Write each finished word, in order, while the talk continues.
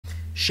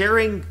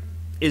Sharing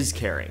is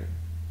caring.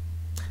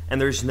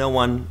 And there's no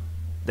one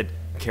that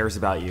cares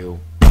about you.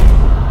 The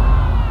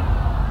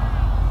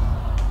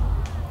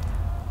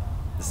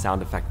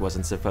sound effect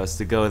wasn't supposed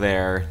to go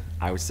there.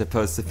 I was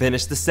supposed to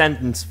finish the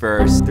sentence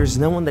first. There's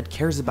no one that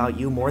cares about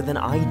you more than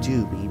I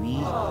do,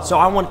 baby. So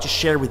I wanted to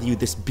share with you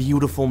this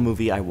beautiful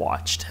movie I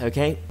watched,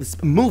 okay?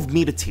 This moved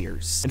me to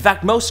tears. In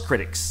fact, most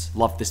critics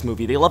loved this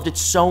movie. They loved it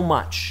so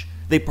much.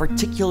 They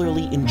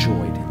particularly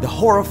enjoyed the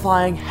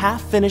horrifying,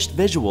 half-finished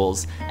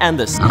visuals and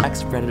the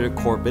Sex Predator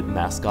Corporate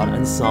mascot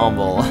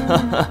ensemble.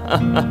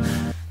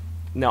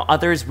 Now,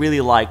 others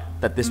really liked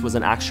that this was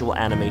an actual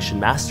animation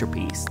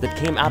masterpiece that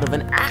came out of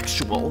an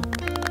actual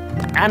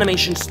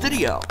animation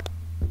studio.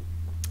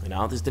 You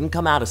know, this didn't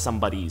come out of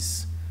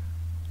somebody's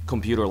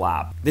computer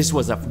lab. This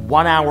was a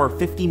 1 hour,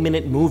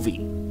 50-minute movie.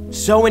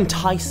 So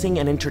enticing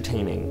and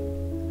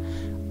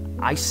entertaining.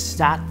 I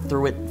sat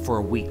through it for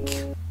a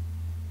week,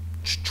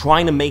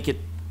 trying to make it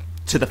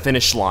to the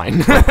finish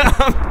line.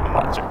 I'm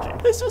not joking.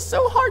 This was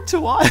so hard to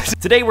watch.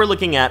 Today we're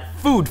looking at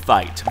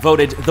Foodfight,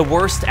 voted the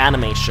worst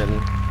animation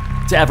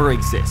to ever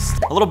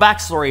exist. A little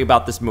backstory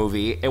about this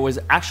movie. It was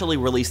actually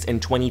released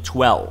in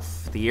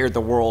 2012, the year the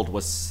world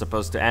was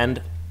supposed to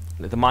end.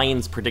 The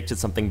Mayans predicted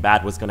something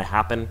bad was gonna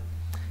happen.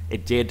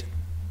 It did.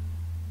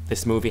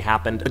 This movie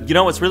happened. But you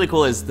know what's really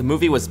cool is the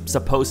movie was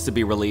supposed to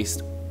be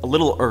released a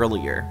little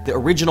earlier. The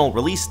original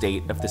release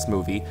date of this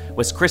movie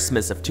was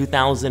Christmas of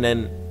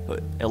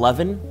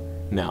 2011?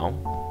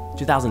 No.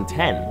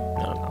 2010?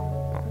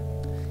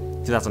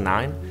 No.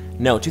 2009?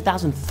 No,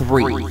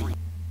 2003.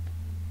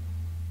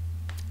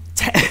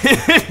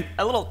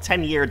 A little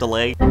 10-year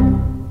delay.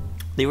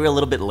 They were a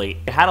little bit late.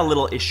 It had a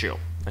little issue,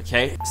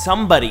 okay?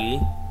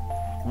 Somebody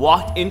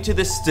walked into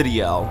the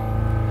studio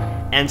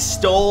and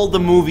stole the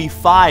movie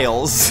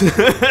files.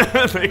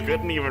 They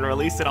couldn't even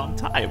release it on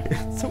time.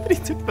 Somebody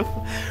took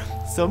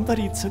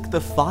the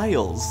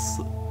files.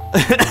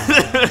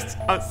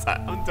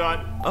 I'm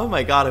done. Oh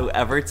my god,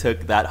 whoever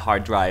took that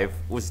hard drive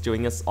was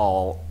doing us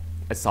all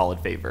a solid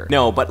favor.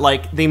 No, but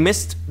like, they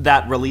missed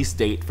that release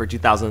date for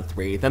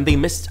 2003, then they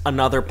missed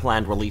another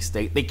planned release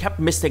date. They kept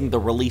missing the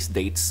release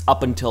dates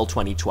up until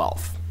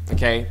 2012,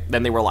 okay?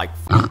 Then they were like,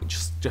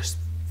 just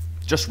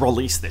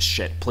release this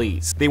shit,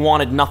 please. They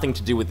wanted nothing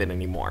to do with it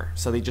anymore,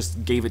 so they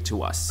just gave it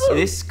to us.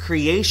 This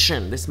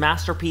creation, this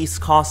masterpiece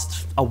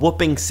cost a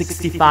whooping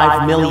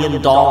 $65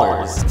 million.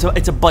 So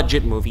it's a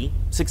budget movie,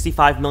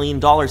 $65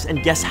 million,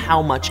 and guess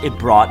how much it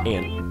brought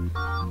in?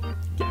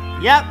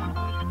 Yep.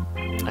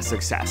 A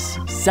success.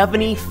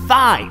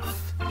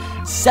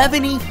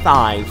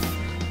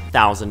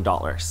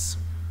 $75,000.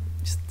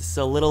 Just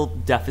a little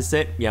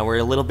deficit. Yeah, we're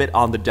a little bit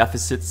on the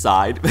deficit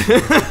side.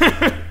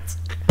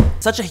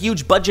 Such a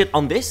huge budget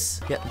on this.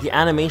 Yeah, the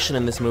animation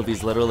in this movie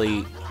is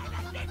literally,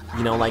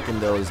 you know, like in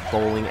those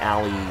bowling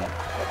alley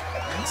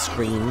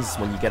screens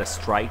when you get a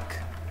strike.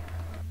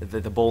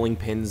 The bowling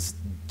pins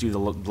do the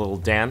little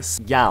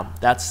dance. Yeah,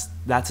 that's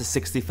a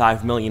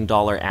 $65 million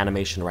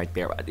animation right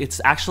there.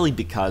 It's actually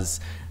because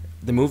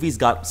the movie's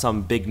got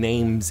some big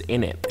names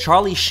in it.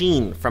 Charlie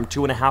Sheen from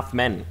 2.5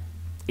 Men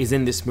is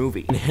in this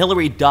movie. And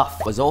Hilary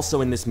Duff was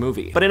also in this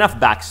movie. But enough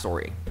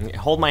backstory.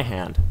 Hold my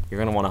hand. You're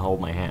gonna wanna hold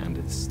my hand.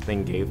 This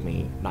thing gave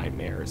me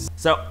nightmares.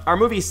 So, our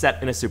movie's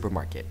set in a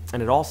supermarket,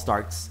 and it all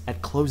starts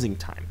at closing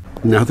time.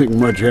 Nothing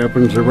much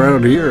happens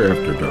around here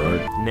after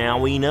dark. Now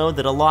we know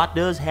that a lot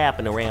does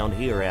happen around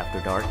here after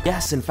dark.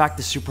 Yes, in fact,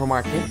 the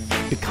supermarket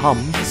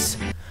becomes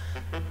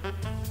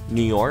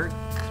New York.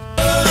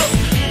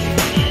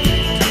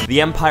 The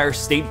Empire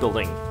State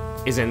Building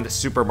is in the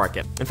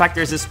supermarket. In fact,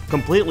 there's this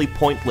completely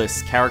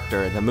pointless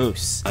character, the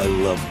Moose. I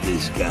love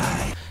this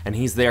guy. And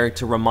he's there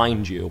to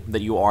remind you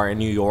that you are in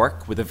New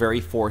York with a very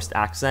forced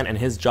accent, and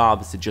his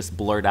job is to just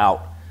blurt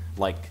out,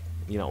 like,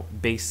 you know,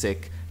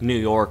 basic New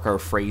Yorker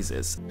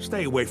phrases.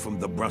 Stay away from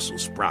the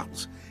Brussels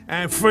sprouts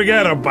and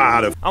forget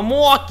about it. I'm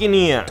walking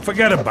here.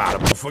 Forget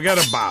about it. Forget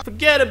about it.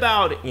 Forget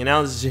about it. You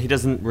know, he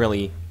doesn't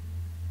really...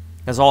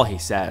 That's all he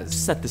says.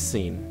 Set the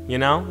scene, you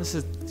know? This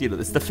is, you know,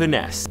 it's the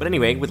finesse. But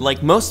anyway, with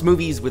like most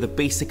movies with a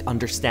basic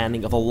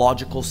understanding of a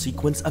logical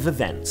sequence of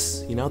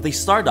events, you know, they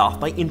start off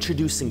by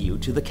introducing you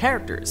to the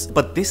characters.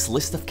 But this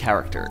list of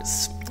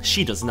characters,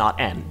 she does not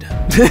end.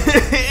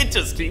 It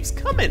just keeps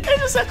coming. It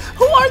just,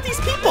 who are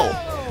these people?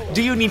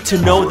 Do you need to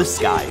know this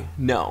guy?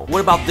 No. What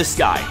about this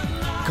guy?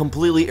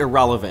 Completely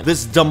irrelevant.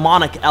 This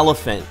demonic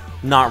elephant?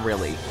 Not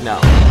really,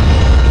 no.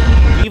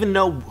 Do you even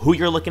know who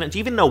you're looking at? Do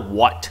you even know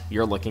what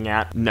you're looking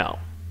at? No,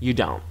 you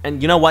don't.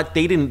 And you know what?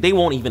 They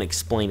won't even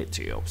explain it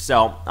to you.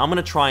 So I'm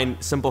gonna try and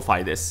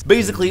simplify this.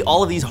 Basically,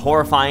 all of these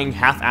horrifying,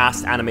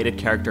 half-assed animated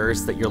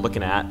characters that you're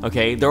looking at,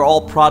 okay, they're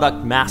all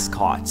product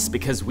mascots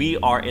because we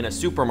are in a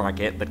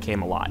supermarket that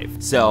came alive.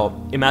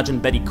 So imagine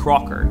Betty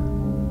Crocker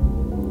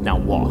now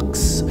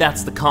walks.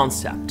 That's the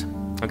concept,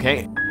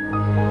 okay?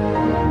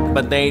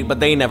 But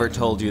they never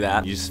told you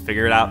that. You just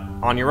figure it out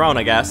on your own,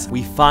 I guess.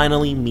 We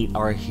finally meet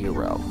our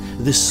hero,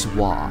 the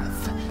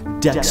suave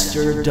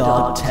Dexter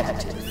Dog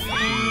Detective.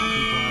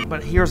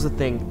 But here's the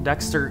thing,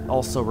 Dexter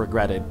also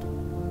regretted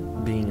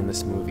being in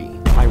this movie.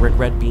 I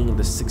regret being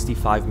the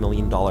 $65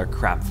 million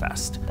crap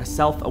fest. A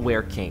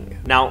self-aware king.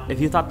 Now, if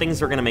you thought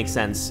things were gonna make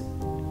sense,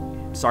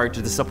 sorry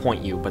to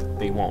disappoint you, but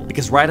they won't.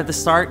 Because right at the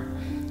start,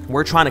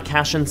 we're trying to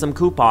cash in some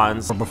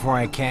coupons. Before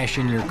I cash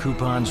in your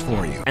coupons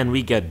for you. And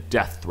we get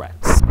death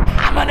threats.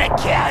 I'm gonna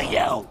kill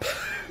you!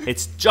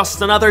 It's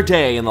just another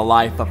day in the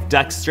life of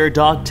Dexter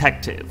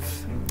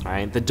Dogtective.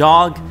 Alright, the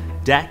dog,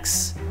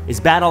 Dex, is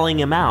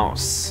battling a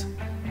mouse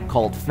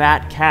called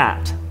Fat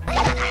Cat.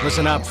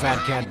 Listen up,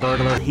 Fat Cat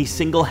burglar. He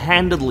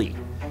single-handedly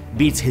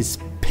beats his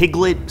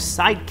piglet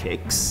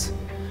sidekicks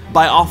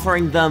by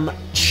offering them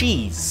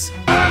cheese.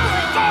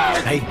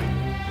 Hey.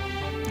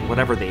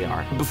 Whatever they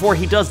are. Before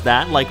he does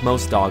that, like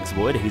most dogs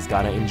would, he's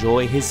gotta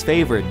enjoy his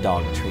favorite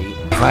dog treat.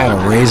 If I had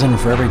a raisin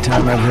for every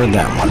time I've heard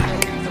that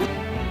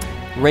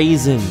one.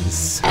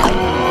 Raisins.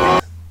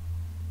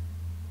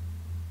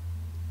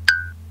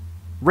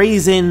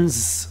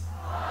 Raisins.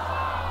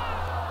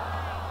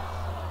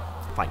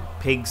 Fine.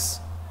 Pigs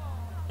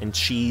and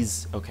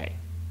cheese. Okay.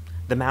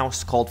 The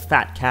mouse called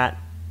Fat Cat.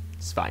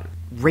 It's fine.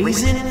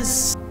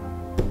 Raisins.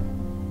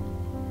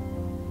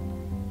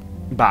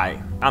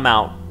 Bye. I'm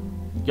out.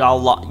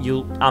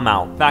 I'm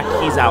out. In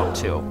fact, he's out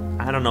too.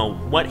 I don't know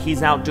what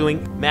he's out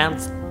doing.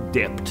 Man's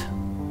dipped.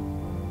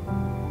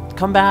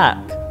 Come back.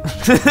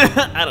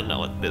 I don't know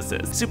what this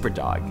is. Super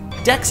dog.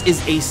 Dex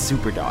is a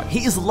super dog.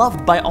 He is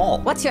loved by all.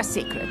 What's your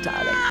secret,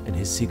 darling? And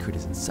his secret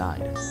is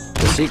inside.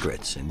 The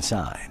secret's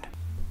inside.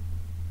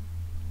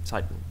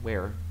 Inside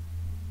where?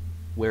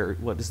 Where?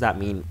 What does that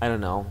mean? I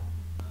don't know.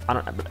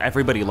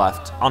 Everybody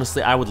left.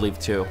 Honestly, I would leave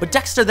too. But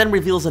Dexter then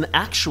reveals an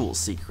actual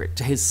secret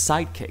to his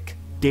sidekick,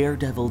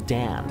 Daredevil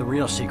Dan. The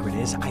real secret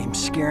is I am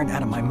scared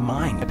out of my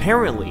mind.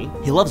 Apparently,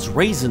 he loves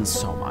raisins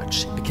so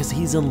much because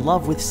he's in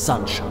love with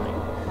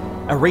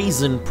Sunshine, a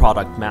raisin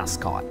product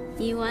mascot.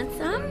 You want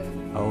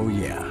some? Oh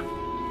yeah.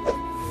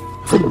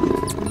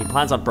 He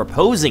plans on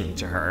proposing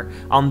to her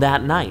on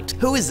that night.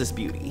 Who is this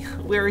beauty?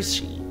 Where is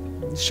she?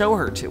 Show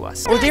her to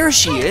us. Oh, there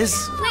she is.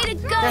 Way to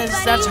go,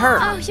 That's her.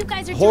 Oh, you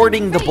guys are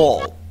hoarding doing the great.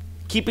 ball.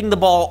 Keeping the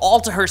ball all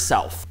to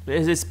herself.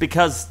 It's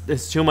because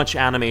there's too much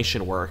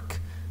animation work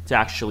to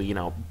actually, you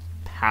know,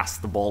 pass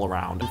the ball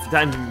around.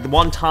 Then the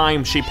one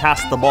time she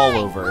passed the ball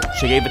over,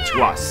 she gave it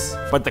to us.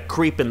 But the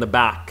creep in the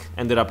back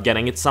ended up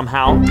getting it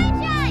somehow.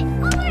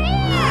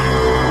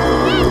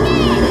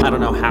 I don't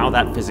know how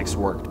that physics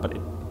worked, but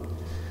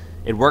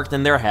it worked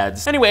in their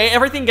heads. Anyway,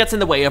 everything gets in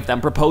the way of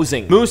them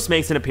proposing. Moose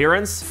makes an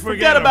appearance.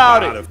 Forget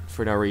about it!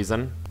 For no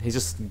reason. He's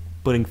just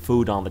putting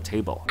food on the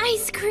table.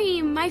 Ice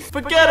cream, my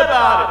Forget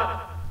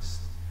about it!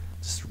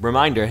 Just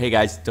reminder, hey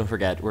guys, don't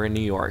forget, we're in New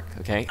York,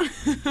 okay?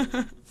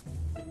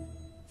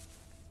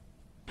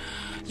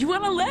 You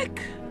want a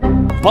lick?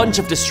 Bunch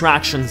of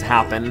distractions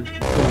happen,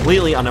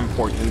 completely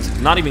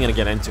unimportant, not even gonna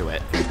get into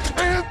it.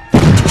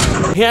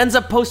 He ends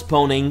up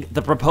postponing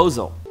the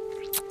proposal.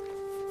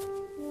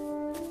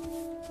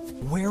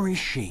 Where is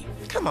she?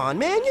 Come on,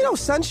 man, you know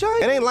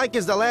Sunshine? It ain't like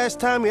it's the last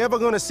time you're ever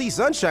gonna see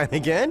Sunshine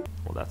again.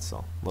 Well, that's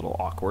a little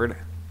awkward.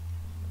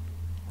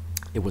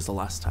 It was the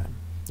last time.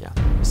 Yeah,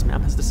 Miss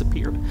Ma'am has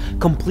disappeared.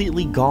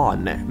 Completely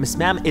gone. Miss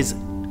Ma'am is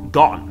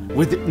gone,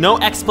 with no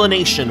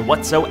explanation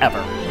whatsoever.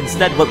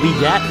 Instead, what we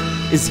get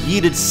is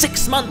yeeted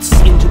 6 months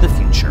into the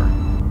future.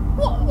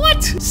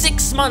 What?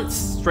 6 months!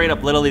 Straight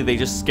up, literally, they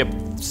just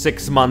skipped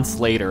 6 months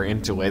later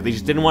into it. They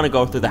just didn't want to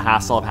go through the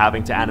hassle of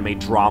having to animate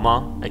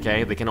drama,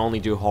 okay? They can only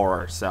do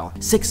horror, so.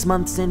 6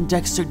 months in,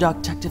 Dexter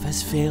Dogtective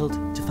has failed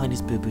to find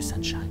his boo-boo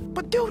Sunshine.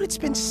 But dude, it's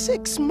been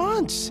 6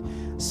 months.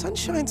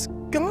 Sunshine's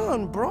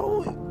gone,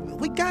 bro.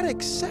 We gotta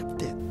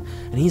accept it.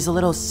 And he's a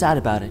little sad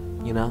about it,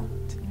 you know?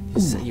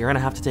 You're gonna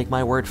have to take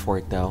my word for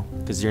it, though,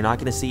 because you're not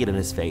gonna see it in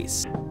his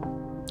face.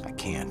 I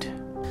can't.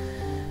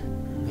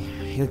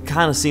 It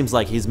kind of seems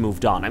like he's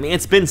moved on. I mean,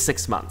 it's been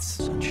 6 months.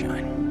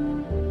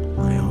 Sunshine.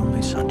 My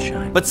only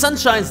sunshine. But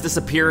Sunshine's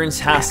disappearance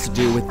has to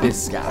do with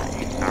this guy,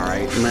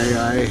 alright? May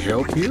I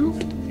help you?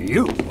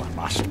 You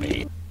must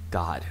be.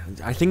 God,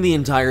 I think the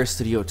entire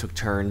studio took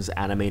turns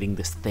animating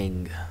this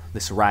thing,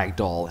 this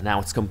ragdoll, and now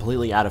it's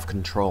completely out of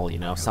control, you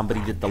know?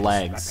 Somebody did the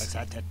legs,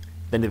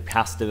 then they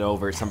passed it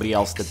over, somebody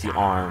else did the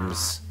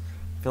arms.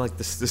 I feel like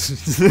this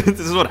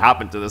is what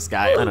happened to this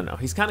guy. I don't know,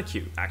 he's kind of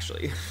cute,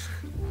 actually.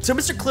 So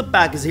Mr.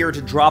 Clipback is here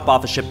to drop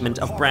off a shipment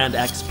of Brand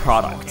X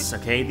products,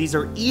 okay? These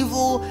are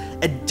evil,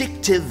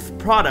 addictive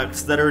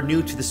products that are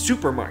new to the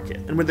supermarket.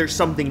 And when there's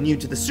something new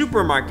to the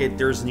supermarket,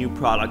 there's new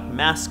product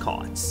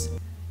mascots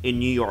in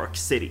New York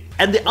City.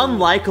 And the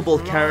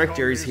unlikable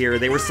characters here,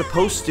 they were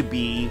supposed to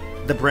be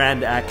the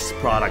Brand X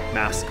product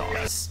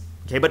mascots.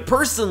 Okay, but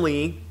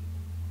personally,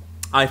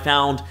 I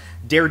found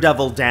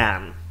Daredevil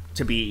Dan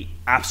to be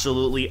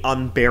absolutely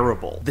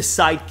unbearable. The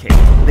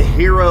sidekick, the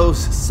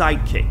hero's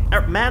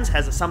sidekick. Mans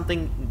has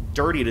something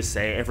dirty to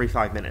say every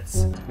 5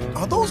 minutes.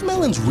 Are those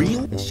melons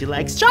real? She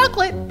likes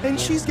chocolate. And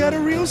she's got a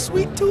real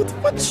sweet tooth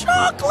for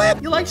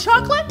chocolate. You like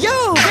chocolate?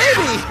 Yo,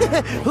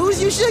 baby!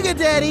 Who's your sugar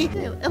daddy?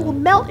 It will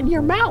melt in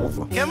your mouth.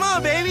 Come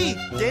on, baby.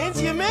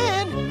 Dance your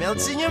man.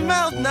 Melts in your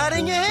mouth, not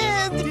in your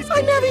hand.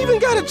 I never even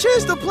got a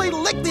chance to play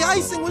lick the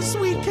icing with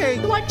sweet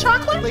cake. You like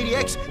chocolate? Lady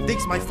X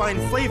digs my fine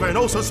flavor and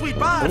oh so sweet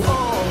bond.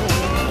 Oh,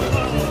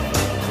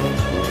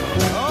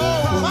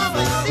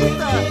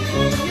 mamacita!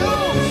 Yo,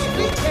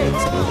 sweet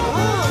cakes!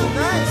 Oh,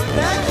 nice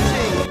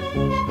packaging!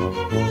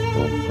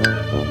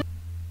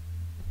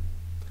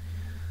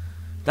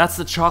 That's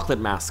the chocolate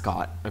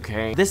mascot,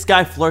 okay? This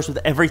guy flirts with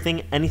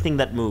everything, anything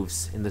that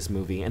moves in this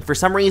movie. And for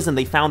some reason,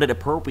 they found it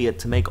appropriate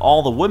to make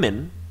all the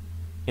women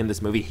in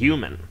this movie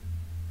human.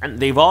 And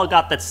they've all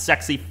got that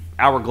sexy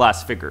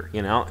hourglass figure,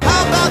 you know?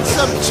 How about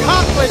some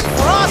chocolate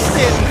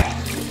frosting?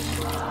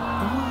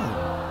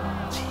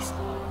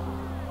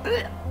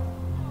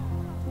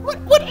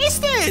 What is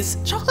this?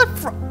 Chocolate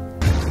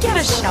Get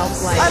a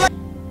shelf life.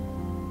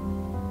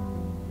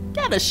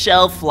 Get a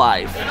shelf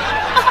life.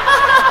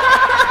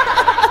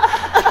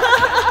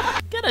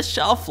 Get a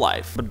shelf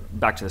life. But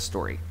back to the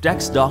story.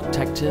 Dex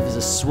Detective is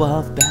a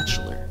suave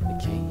bachelor,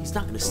 okay? He's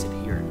not gonna sit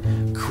here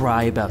and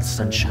cry about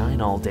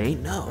sunshine all day.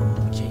 No,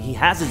 okay? He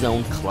has his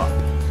own club.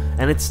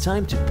 And it's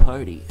time to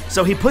party.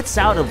 So he puts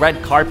out a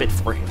red carpet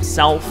for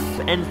himself,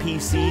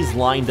 NPCs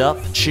lined up,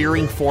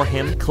 cheering for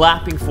him,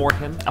 clapping for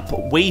him,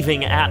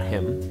 waving at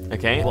him,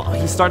 okay? Well,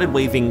 he started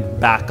waving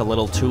back a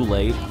little too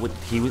late.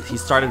 He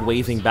started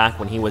waving back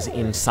when he was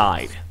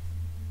inside.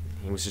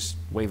 He was just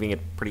waving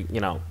it pretty,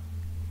 you know.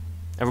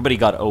 Everybody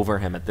got over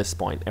him at this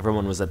point.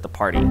 Everyone was at the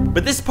party.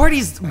 But this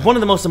party's one of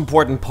the most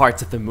important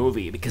parts of the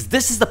movie, because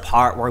this is the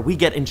part where we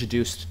get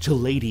introduced to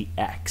Lady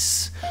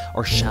X.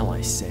 Or shall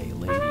I say,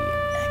 Lady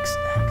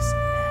XXX.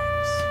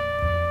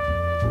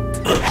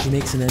 She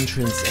makes an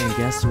entrance, and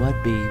guess what,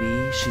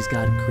 baby? She's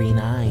got green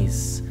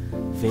eyes.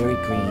 Very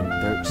green.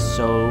 They're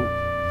so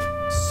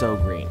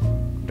green.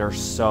 They're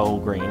so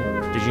green.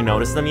 Did you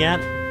notice them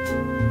yet?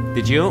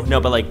 Did you? No,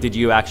 but like, did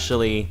you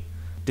actually...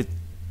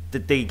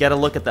 Did they get a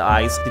look at the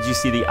eyes? Did you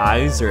see the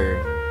eyes,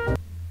 or...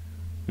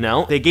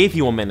 No? They gave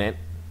you a minute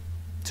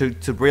to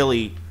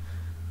really,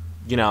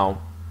 you know,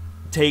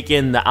 take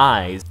in the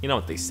eyes. You know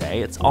what they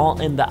say, it's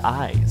all in the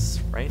eyes,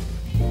 right?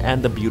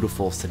 And the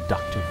beautiful,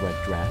 seductive red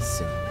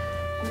dress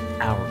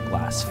and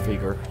hourglass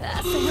figure.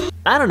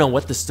 I don't know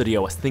what the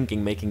studio was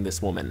thinking making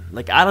this woman.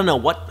 Like, I don't know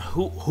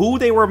who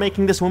they were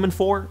making this woman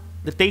for.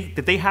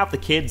 Did they have the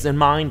kids in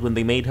mind when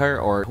they made her,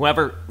 or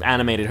whoever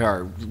animated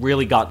her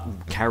really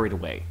got carried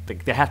away?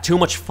 They had too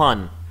much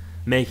fun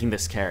making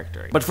this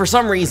character. But for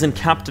some reason,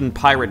 Captain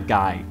Pirate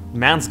Guy,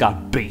 man's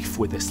got beef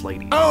with this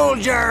lady.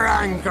 Hold your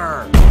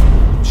anchor!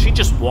 She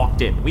just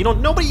walked in.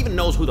 Nobody even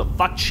knows who the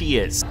fuck she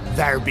is.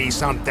 There be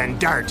something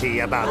dirty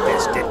about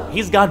this,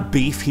 He's got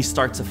beef, he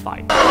starts a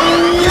fight.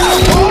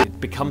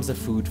 It becomes a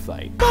food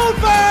fight. Food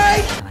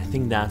fight! And I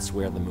think that's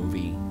where the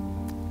movie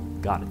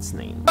got its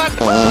name.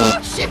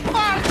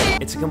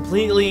 It's a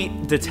completely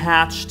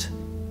detached,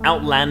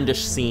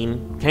 outlandish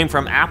scene. Came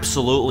from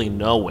absolutely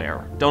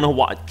nowhere. Don't know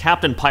what.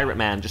 Captain Pirate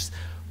Man just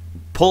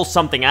pulls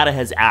something out of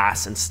his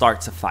ass and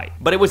starts a fight.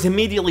 But it was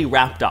immediately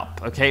wrapped up,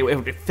 okay?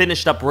 It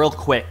finished up real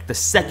quick. The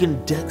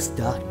second Dex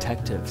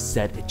Detective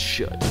said it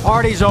should.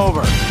 Party's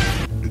over.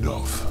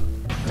 Enough.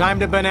 Time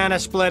to banana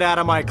split out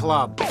of my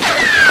club.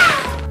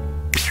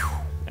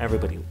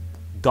 Everybody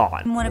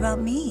gone. What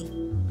about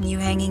me? You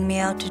hanging me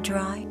out to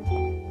dry?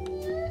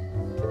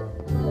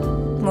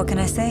 What can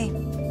I say?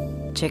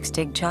 Chicks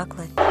dig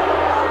chocolate.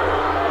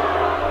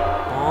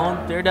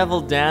 Aw,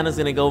 Daredevil Dan is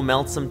gonna go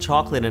melt some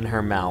chocolate in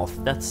her mouth.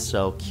 That's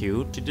so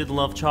cute. She did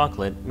love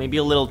chocolate. Maybe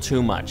a little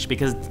too much,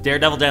 because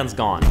Daredevil Dan's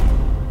gone.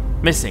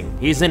 Missing.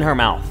 He's in her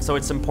mouth. So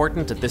it's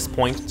important at this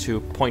point to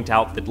point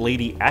out that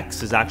Lady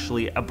X is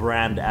actually a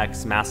Brand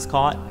X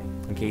mascot,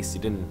 in case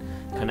you didn't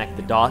connect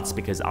the dots,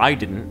 because I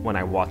didn't when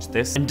I watched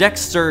this. And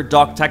Dexter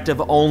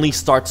Detective only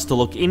starts to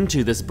look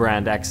into this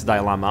Brand X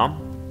dilemma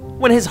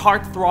when his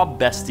heartthrob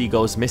bestie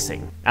goes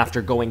missing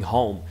after going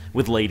home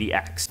with Lady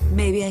X.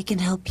 Maybe I can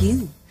help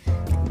you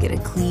get a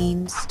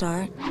clean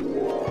start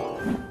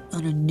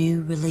on a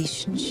new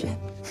relationship.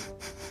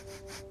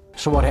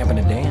 So what happened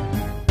to Dan?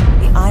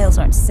 The aisles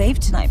aren't safe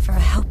tonight for a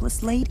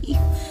helpless lady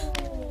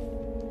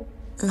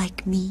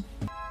like me.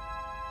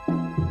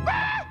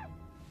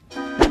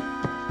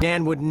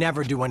 Dan would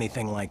never do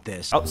anything like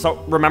this. Oh,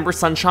 so remember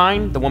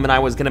Sunshine, the woman I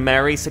was gonna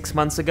marry 6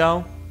 months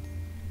ago?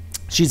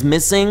 She's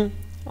missing?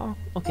 Oh,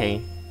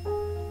 okay.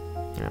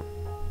 Yeah.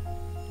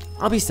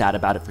 I'll be sad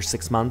about it for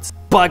 6 months.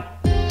 But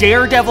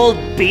Daredevil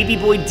Baby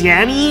Boy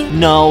Danny?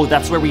 No,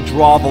 that's where we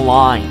draw the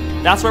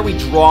line. That's where we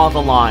draw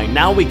the line.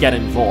 Now we get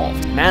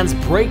involved. Mans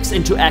breaks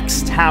into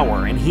X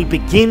Tower and he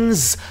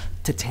begins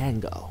to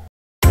tango.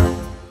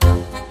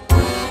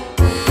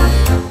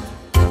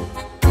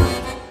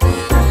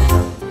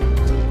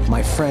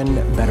 My friend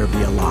better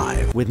be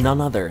alive. With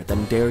none other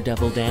than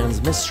Daredevil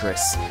Dan's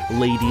mistress,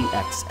 Lady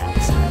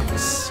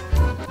XXX.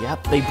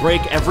 Yep, they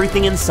break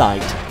everything in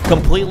sight,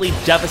 completely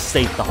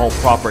devastate the whole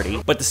property.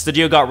 But the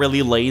studio got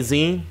really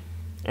lazy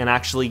and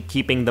actually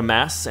keeping the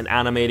mess and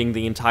animating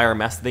the entire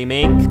mess they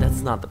make.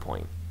 That's not the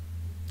point.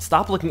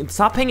 Stop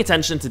paying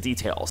attention to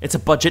details. It's a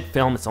budget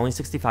film, it's only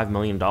 $65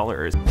 million.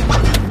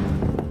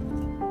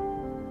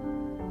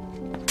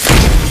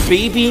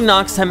 Baby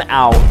knocks him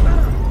out.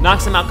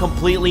 Knocks him out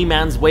completely.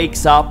 Mans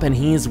wakes up and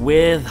he's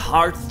with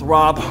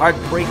heartthrob,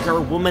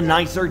 heartbreaker,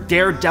 womanizer,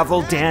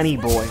 daredevil Danny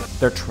boy.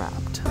 They're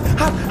trapped.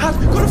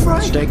 Go to Fry.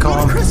 Stay Go to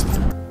calm. Crisp.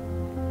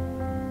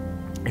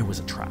 It was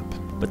a trap,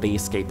 but they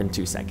escape in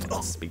 2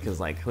 seconds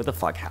because, like, who the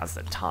fuck has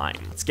the time?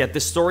 Let's get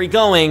this story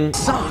going.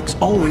 Socks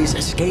always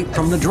escape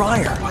from the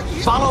dryer.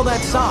 Follow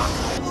that sock.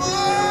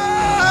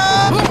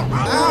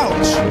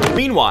 Ouch!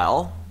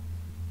 Meanwhile,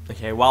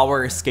 okay, while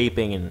we're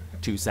escaping in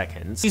 2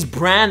 seconds, these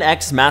Brand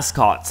X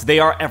mascots, they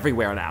are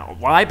everywhere now.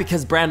 Why?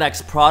 Because Brand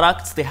X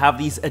products, they have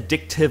these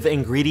addictive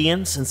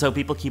ingredients, and so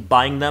people keep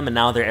buying them, and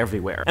now they're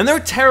everywhere. And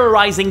they're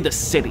terrorizing the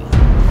city.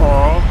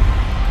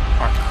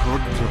 I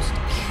could just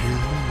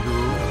kill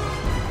you.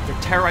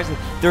 They're terrorizing.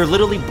 They're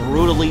literally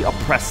brutally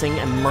oppressing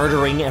and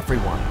murdering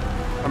everyone.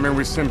 I mean,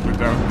 we simply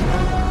don't.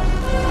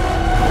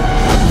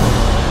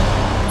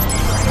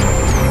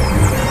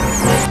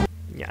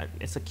 Yeah,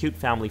 it's a cute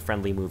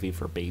family-friendly movie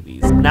for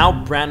babies. Now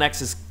Brand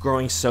X is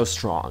growing so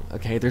strong,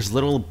 okay? There's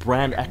little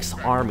Brand X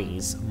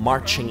armies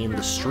marching in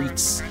the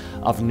streets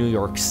of New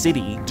York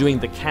City doing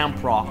the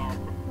Camp Rock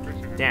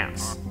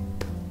dance.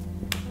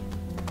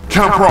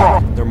 Camp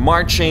Rock! They're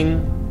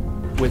marching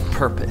with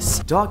purpose.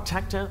 Dog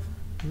Detective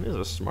is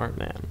a smart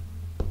man.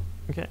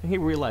 Okay, he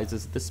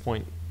realizes at this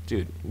point,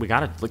 dude, we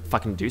gotta like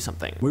fucking do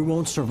something. We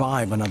won't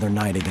survive another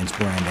night against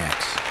Brand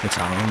X. It's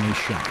our only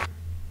shot.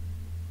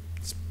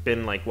 It's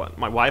been like, what,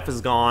 my wife is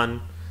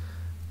gone,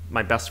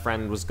 my best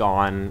friend was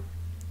gone,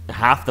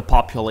 half the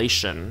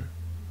population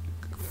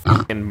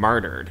fucking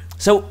murdered.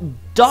 So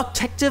Dog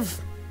Detective,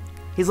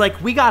 he's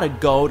like, we gotta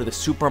go to the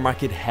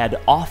supermarket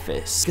head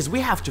office because we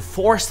have to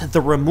force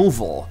the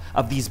removal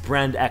of these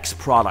Brand X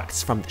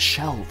products from the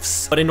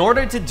shelves. But in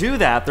order to do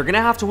that, they're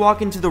gonna have to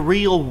walk into the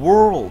real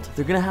world.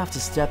 They're gonna have to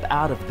step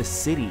out of the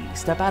city,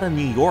 step out of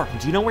New York.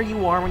 Do you know where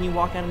you are when you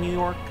walk out of New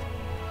York?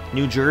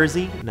 New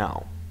Jersey?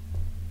 No.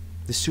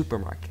 The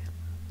supermarket.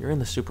 You're in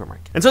the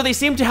supermarket. And so they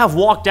seem to have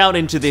walked out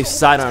into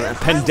this, I don't know,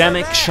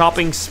 pandemic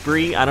shopping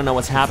spree. I don't know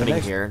what's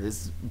happening here.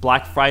 This is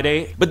Black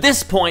Friday. But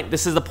this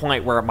is the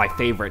point where my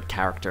favorite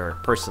character,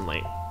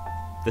 personally,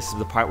 this is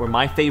the part where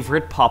my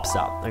favorite pops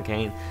up,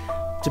 okay?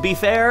 To be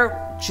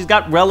fair, she's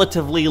got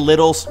relatively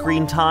little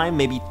screen time,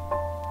 maybe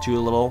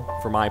too little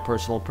for my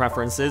personal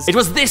preferences. It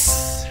was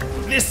this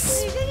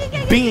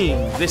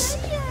being, this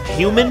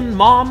human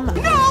mom.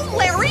 No,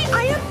 Larry,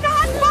 I am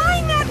not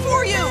buying that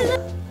for you!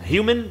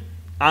 Human?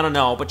 I don't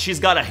know, but she's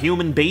got a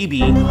human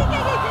baby. That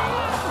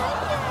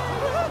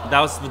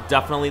was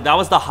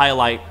the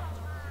highlight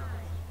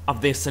of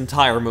this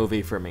entire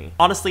movie for me.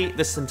 Honestly,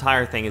 this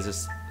entire thing is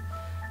just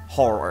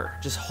horror.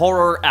 Just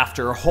horror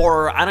after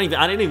horror. I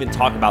didn't even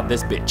talk about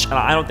this bitch. And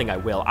I don't think I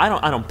will. I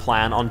don't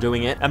plan on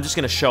doing it. I'm just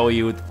gonna show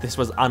you that this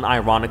was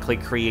unironically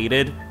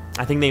created.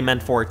 I think they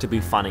meant for it to be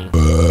funny.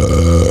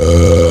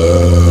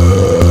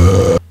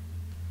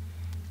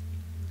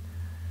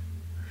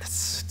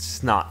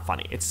 It's not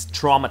funny. It's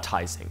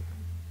traumatizing.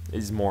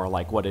 Is more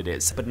like what it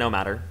is. But no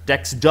matter.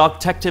 Dex Dog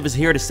Detective is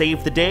here to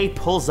save the day,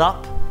 pulls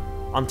up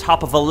on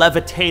top of a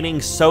levitating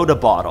soda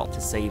bottle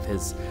to save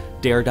his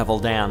Daredevil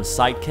Dan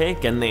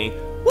sidekick, and they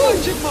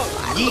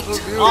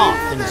yeet off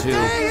into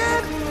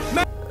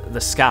the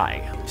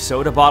sky.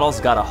 Soda bottle's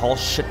got a whole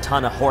shit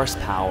ton of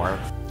horsepower.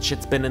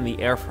 Shit's been in the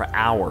air for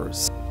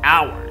hours.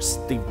 Hours.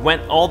 They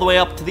went all the way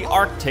up to the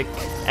Arctic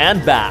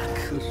and back.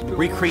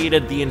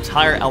 Recreated the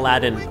entire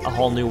Aladdin A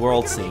Whole New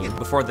World scene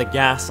before the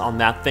gas on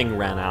that thing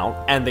ran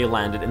out, and they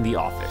landed in the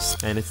office.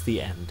 And it's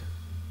the end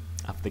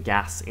of the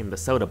gas in the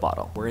soda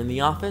bottle. We're in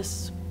the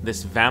office.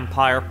 This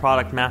vampire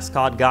product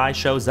mascot guy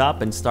shows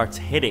up and starts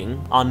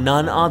hitting on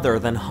none other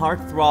than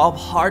heartthrob,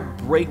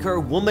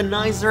 heartbreaker,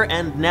 womanizer,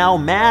 and now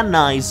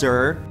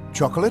manizer.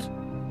 Chocolate?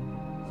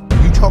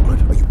 Are you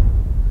chocolate? Are you...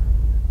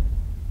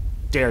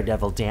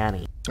 Daredevil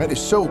Danny. That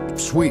is so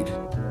sweet.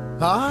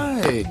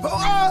 Hi.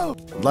 Oh!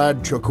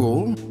 Lad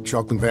Chokul,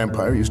 Chocolate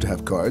Vampire, used to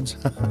have cards.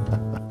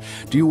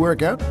 Do you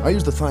work out? I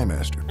use the Thigh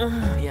Master.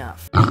 Yeah,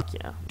 fuck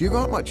yeah. Do you go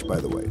out much,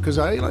 by the way? Because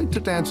I like to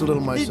dance a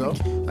little myself.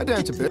 I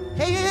dance a bit.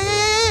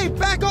 Hey,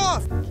 back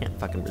off! Can't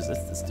fucking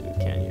resist this dude,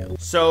 can you?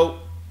 So,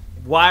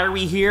 why are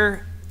we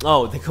here?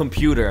 Oh, the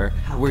computer.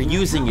 We're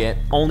using it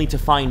only to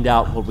find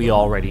out what we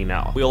already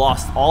know. We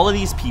lost all of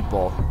these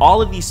people,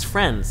 all of these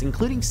friends,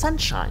 including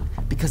Sunshine,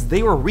 because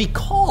they were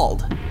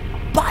recalled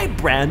by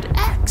Brand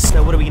X.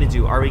 So what are we gonna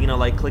do? Are we gonna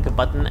like click a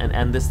button and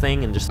end this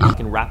thing and just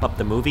fucking wrap up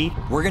the movie?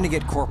 We're gonna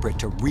get corporate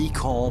to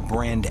recall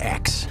Brand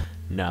X.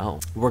 No,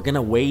 we're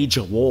gonna wage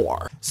a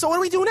war. So what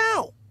do we do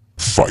now?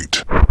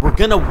 Fight. We're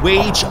gonna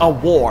wage a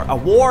war. A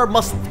war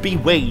must be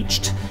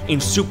waged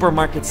in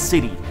Supermarket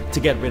City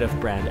to get rid of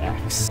Brand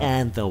X.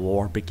 And the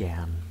war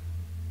began.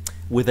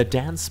 with a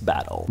dance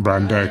battle.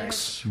 Brand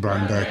X,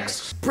 Brand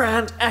X.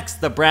 Brand X!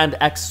 The Brand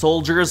X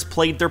soldiers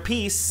played their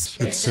piece.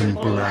 It's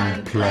simple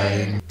and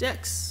plain.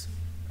 Dex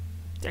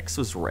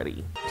was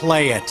ready.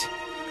 Play it.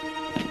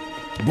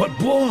 But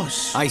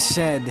boss, I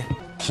said...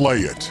 Play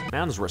it.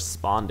 Man's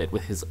responded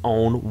with his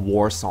own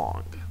war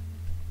song.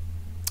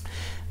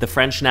 The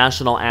French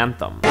national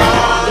anthem.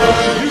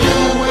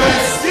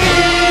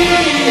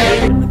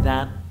 And with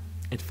that,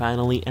 it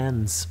finally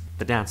ends.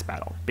 The dance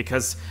battle.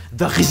 Because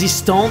the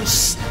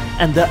Resistance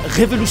and the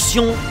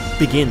Revolution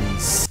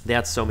begins. They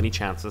had so many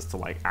chances to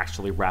like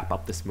actually wrap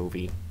up this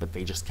movie, but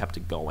they just kept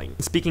it going.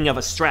 Speaking of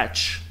a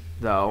stretch,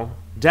 though,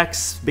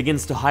 Dex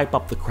begins to hype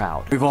up the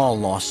crowd. We've all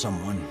lost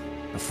someone.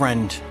 A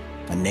friend,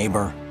 a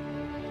neighbor,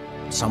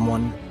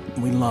 someone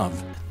we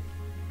love.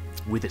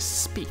 With a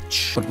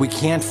speech. But we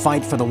can't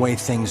fight for the way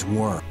things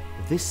were.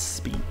 This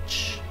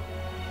speech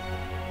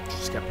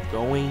just kept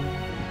going.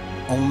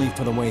 Only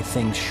for the way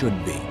things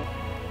should be.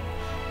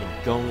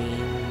 And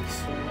going.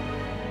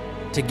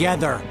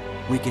 Together,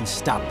 we can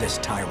stop this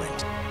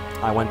tyrant.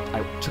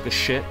 I took a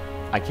shit.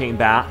 I came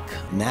back.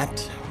 And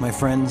that, my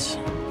friends,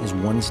 is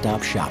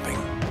one-stop shopping.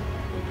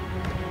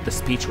 The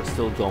speech was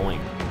still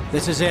going.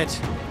 This is it.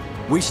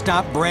 We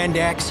stop Brand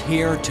X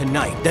here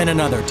tonight, then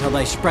another, till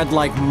they spread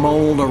like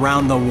mold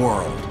around the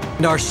world.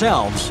 And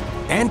ourselves,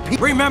 and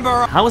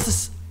remember... How is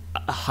this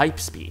a hype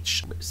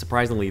speech?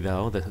 Surprisingly,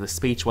 though, the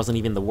speech wasn't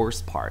even the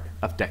worst part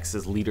of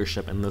Dex's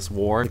leadership in this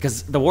war,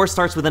 because the war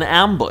starts with an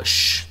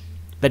ambush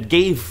that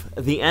gave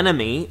the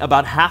enemy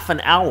about half an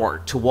hour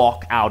to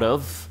walk out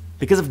of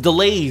because of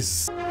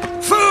delays.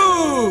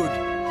 Food!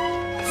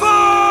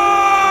 Fight!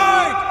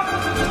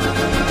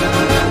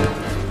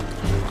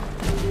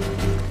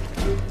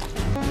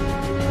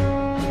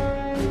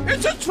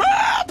 it's a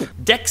trap!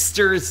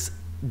 Dexter's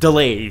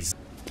delays.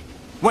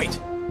 Wait!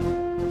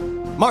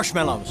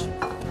 Marshmallows!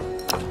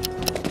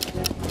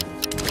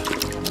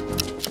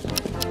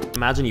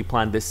 Imagine you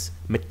plan this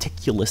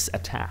meticulous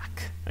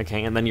attack,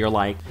 okay, and then you're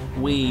like,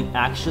 wait,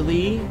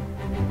 actually,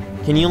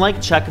 can you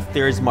like check if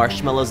there's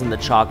marshmallows in the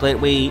chocolate?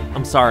 Wait,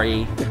 I'm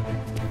sorry.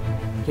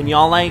 Can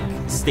y'all like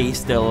stay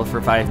still for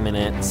 5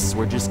 minutes?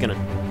 We're just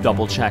gonna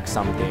double check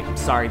something.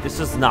 Sorry, this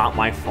is not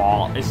my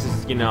fault. It's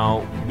just, you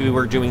know, we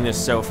were doing this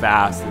so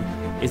fast.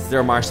 Is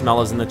there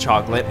marshmallows in the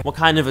chocolate? What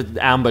kind of an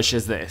ambush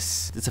is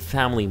this? It's a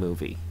family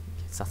movie.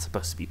 It's not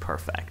supposed to be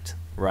perfect,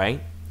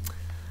 right?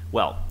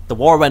 Well, the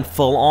war went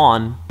full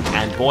on,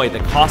 and boy, the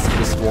cost of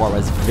this war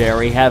was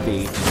very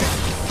heavy.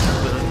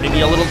 Maybe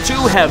a little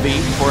too heavy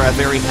for a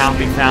very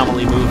happy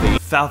family movie.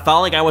 Felt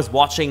like I was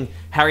watching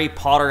Harry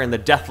Potter and the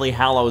Deathly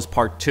Hallows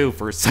Part 2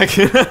 for a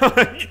second.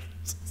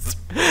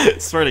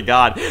 Swear to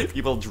God,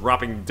 people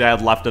dropping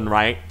dead left and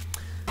right.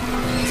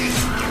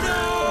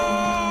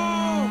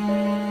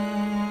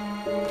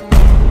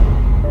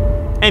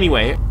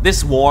 Anyway,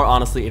 this war,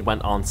 honestly, it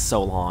went on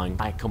so long.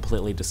 I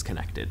completely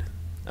disconnected.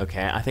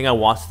 Okay, I think I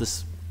watched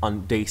this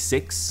on day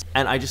 6,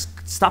 and I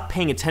just stopped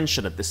paying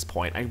attention at this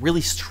point. I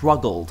really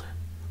struggled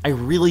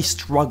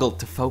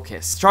to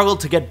focus, struggled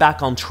to get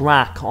back on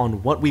track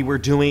on what we were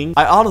doing.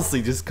 I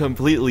honestly just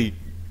completely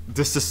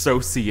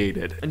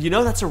disassociated. And you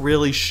know that's a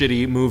really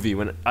shitty movie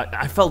when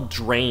I felt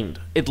drained.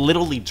 It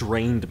literally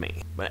drained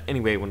me. But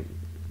anyway, when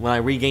I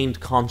regained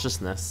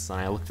consciousness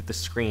and I looked at the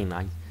screen,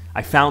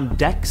 I found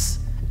Dex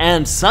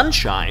and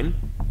Sunshine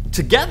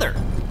together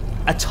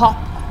atop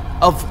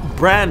of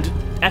Brand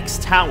X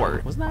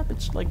Tower. Wasn't that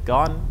bitch like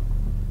gone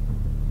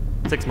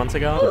 6 months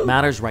ago? What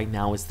matters right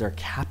now is they're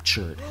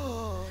captured.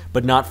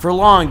 But not for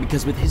long,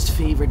 because with his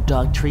favorite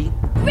dog treat...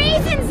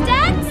 Raisins,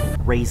 Dex!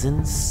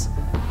 Raisins.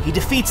 He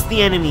defeats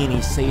the enemy and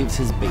he saves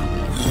his baby.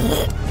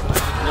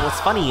 Now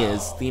what's funny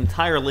is, the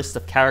entire list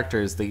of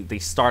characters they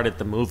started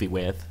the movie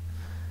with,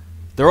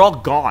 they're all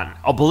gone,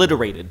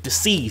 obliterated,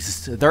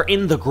 deceased. They're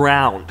in the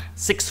ground,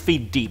 6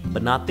 feet deep.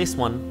 But not this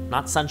one,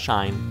 not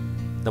Sunshine.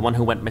 The one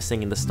who went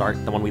missing in the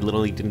start, the one we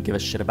literally didn't give a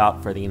shit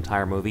about for the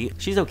entire movie.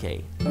 She's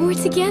okay. We're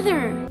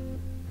together.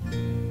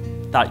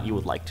 Thought you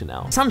would like to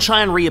know.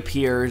 Sunshine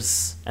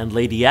reappears, and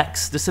Lady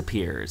X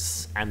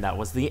disappears. And that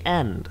was the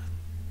end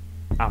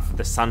of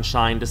the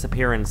Sunshine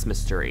disappearance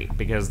mystery,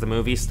 because the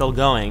movie's still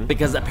going.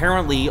 Because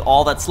apparently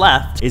all that's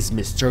left is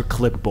Mr.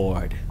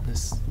 Clipboard.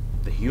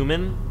 The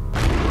human?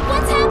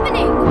 What's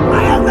happening?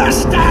 I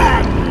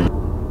understand!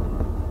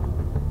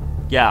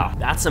 Yeah,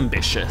 that's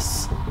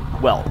ambitious.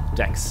 Well,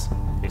 Dex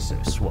is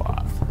so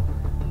suave.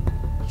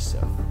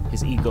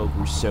 His ego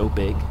grew so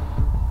big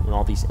when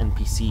all these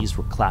NPCs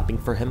were clapping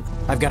for him.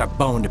 I've got a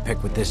bone to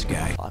pick with this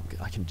guy.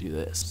 I can do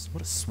this.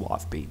 What a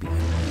suave baby.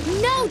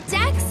 No,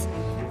 Dex!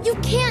 You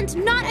can't,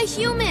 not a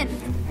human!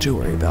 Don't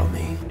worry about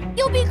me.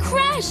 You'll be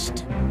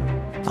crushed!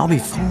 I'll be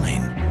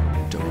fine.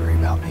 Don't worry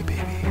about me, baby.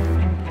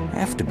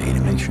 Have to be to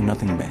make sure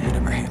nothing bad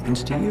ever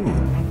happens to you.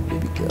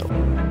 Baby, go.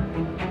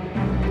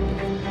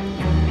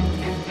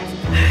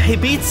 He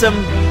beats him.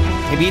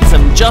 He beats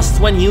him just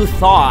when you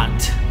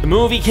thought the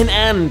movie can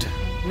end.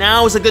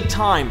 Now is a good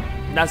time.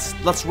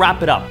 Let's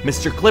wrap it up.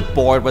 Mr.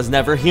 Clipboard was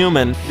never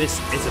human. This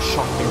is a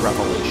shocking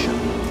revelation.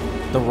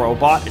 The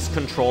robot is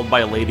controlled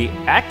by Lady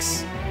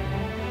X?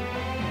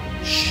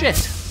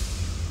 Shit.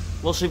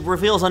 Well, she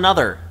reveals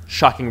another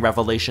shocking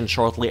revelation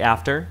shortly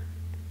after.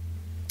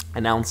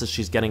 Announces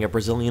she's getting a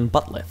Brazilian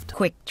butt lift.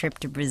 Quick trip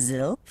to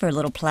Brazil for a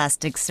little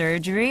plastic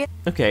surgery.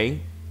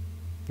 Okay.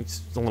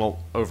 It's a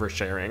little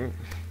oversharing.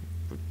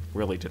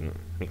 Really didn't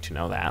need to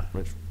know that.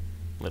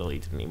 Literally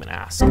didn't even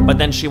ask. But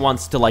then she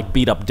wants to, like,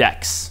 beat up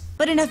Dex.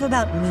 But enough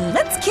about me.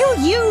 Let's kill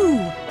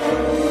you!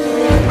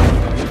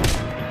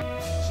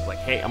 She's like,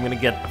 hey, I'm gonna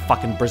get a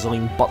fucking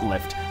Brazilian butt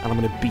lift, and I'm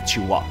gonna beat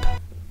you up.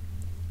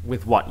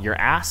 With what, your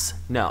ass?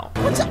 No.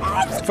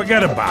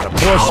 Forget about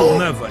it. Boss will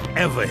never,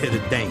 ever hit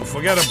a dame.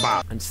 Forget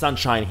about it. And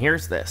Sunshine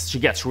hears this. She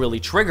gets really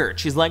triggered.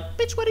 She's like,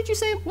 bitch, what did you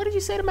say? What did you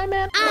say to my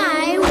man?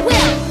 I will.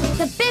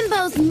 The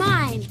bimbo's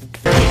mine.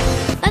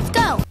 Let's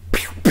go.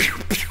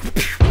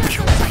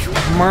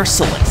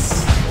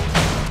 Merciless.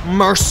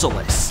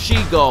 Merciless.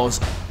 She goes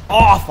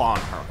off on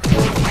her.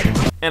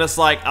 And it's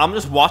like, I'm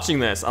just watching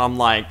this, and I'm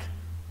like,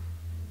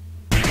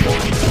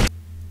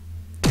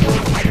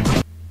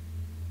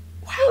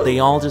 wow. They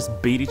all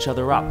just beat each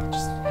other up.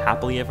 Just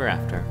happily ever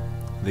after.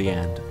 The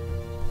end.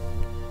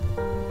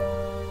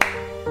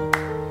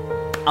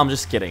 I'm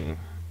just kidding.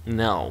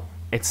 No.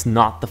 It's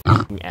not the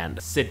f***ing end.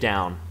 Sit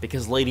down,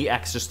 because Lady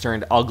X just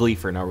turned ugly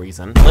for no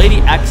reason. Lady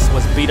X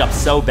was beat up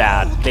so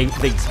bad, they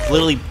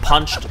literally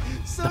punched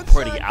the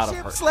pretty out of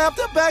her.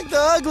 Slapped her back to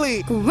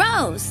ugly.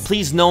 Gross.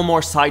 Please, no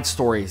more side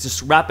stories.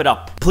 Just wrap it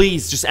up.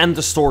 Please, just end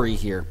the story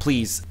here,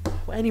 please.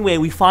 Well, anyway,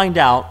 we find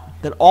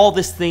out that all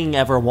this thing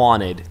ever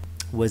wanted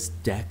was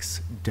Dex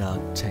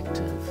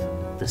Detective,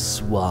 the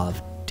suave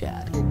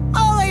daddy.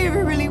 All I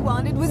ever really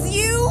wanted was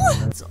you!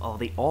 That's all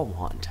they all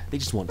want. They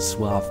just want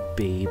suave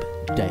babe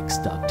Dex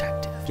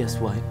Detective. Guess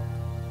what?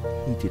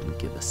 He didn't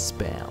give a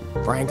spam.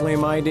 Frankly,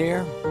 my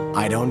dear,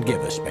 I don't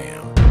give a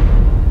spam.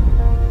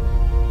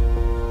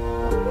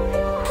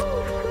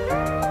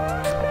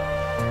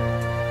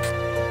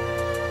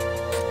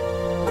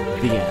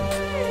 The end.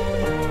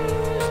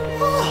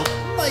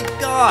 Oh my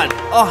god!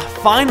 Oh,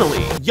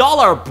 finally! Y'all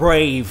are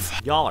brave.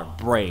 Y'all are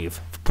brave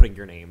for putting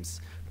your names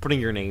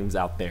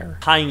out there.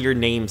 Tying your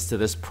names to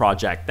this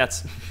project.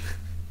 That's...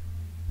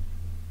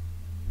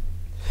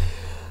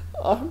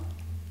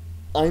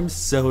 I'm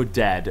so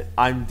dead.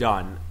 I'm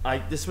done.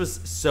 This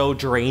was so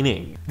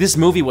draining. This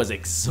movie was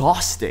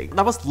exhausting.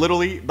 That was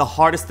literally the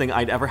hardest thing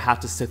I'd ever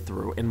had to sit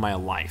through in my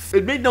life.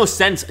 It made no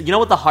sense. You know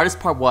what the hardest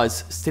part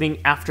was? Sitting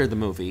after the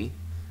movie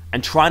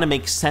and trying to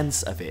make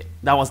sense of it.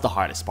 That was the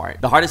hardest part.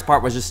 The hardest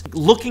part was just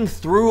looking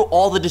through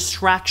all the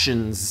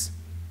distractions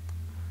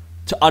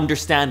to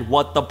understand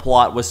what the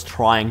plot was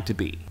trying to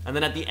be. And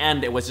then at the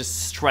end, it was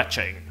just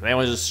stretching. It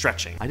was just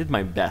stretching. I did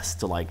my best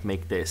to, like,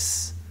 make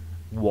this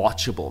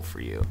watchable for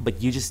you,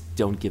 but you just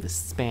don't give a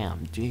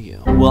spam, do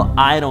you? Well,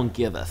 I don't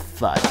give a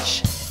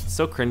fudge. It's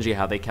so cringy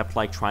how they kept,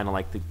 like, trying to,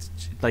 like,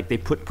 they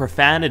put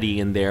profanity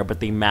in there,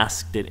 but they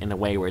masked it in a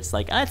way where it's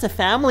like, it's a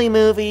family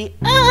movie.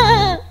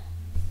 Nice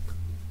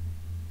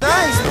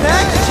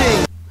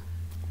packaging.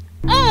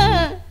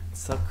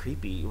 So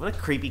creepy. What a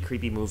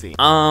creepy movie.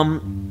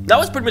 That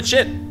was pretty much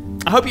it.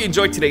 I hope you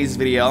enjoyed today's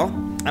video,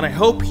 and I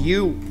hope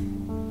you...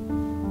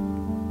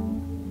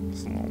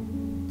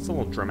 It's a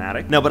little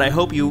dramatic. No, but I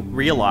hope you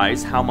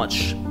realize how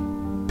much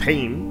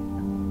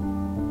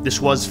pain this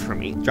was for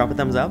me. Drop a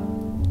thumbs up.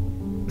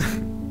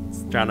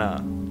 It's trying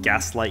to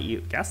gaslight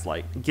you.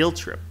 Gaslight. Guilt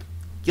trip.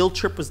 Guilt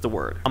trip was the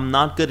word. I'm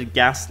not good at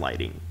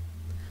gaslighting,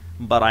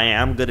 but I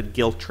am good at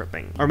guilt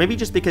tripping. Or maybe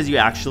just because you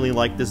actually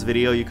like this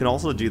video, you can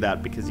also do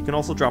that, because you can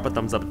also drop a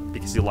thumbs up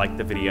because you like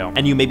the video.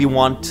 And you maybe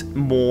want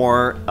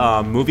more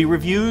movie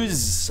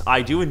reviews.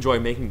 I do enjoy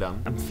making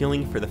them. I'm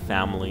feeling for the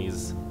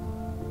families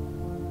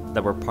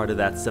that were part of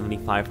that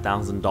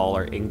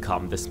 $75,000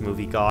 income this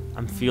movie got.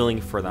 I'm feeling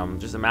for them.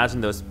 Just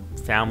imagine those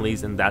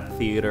families in that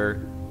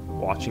theater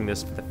watching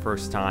this for the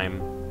first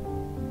time.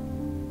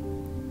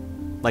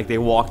 Like, they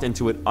walked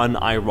into it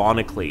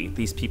unironically.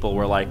 These people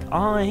were like,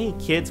 oh, hey,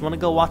 kids, want to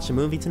go watch a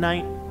movie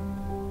tonight?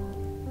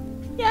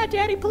 Yeah,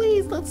 Daddy,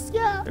 please,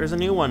 yeah. There's a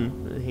new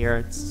one here.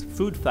 It's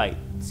Foodfight.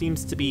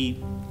 Seems to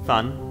be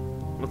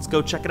fun. Let's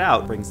go check it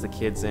out. Brings the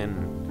kids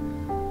in.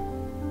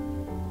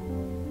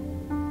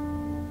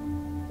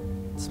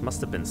 This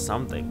must have been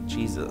something.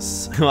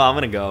 Jesus. Well, I'm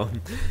gonna go.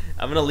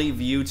 I'm gonna leave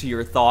you to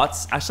your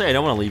thoughts. Actually, I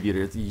don't want to leave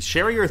you to...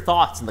 Share your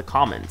thoughts in the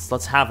comments.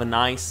 Let's have a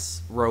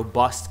nice,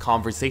 robust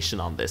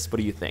conversation on this. What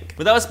do you think?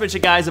 But that was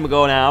it, guys. I'm gonna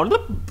go now.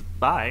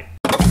 Bye.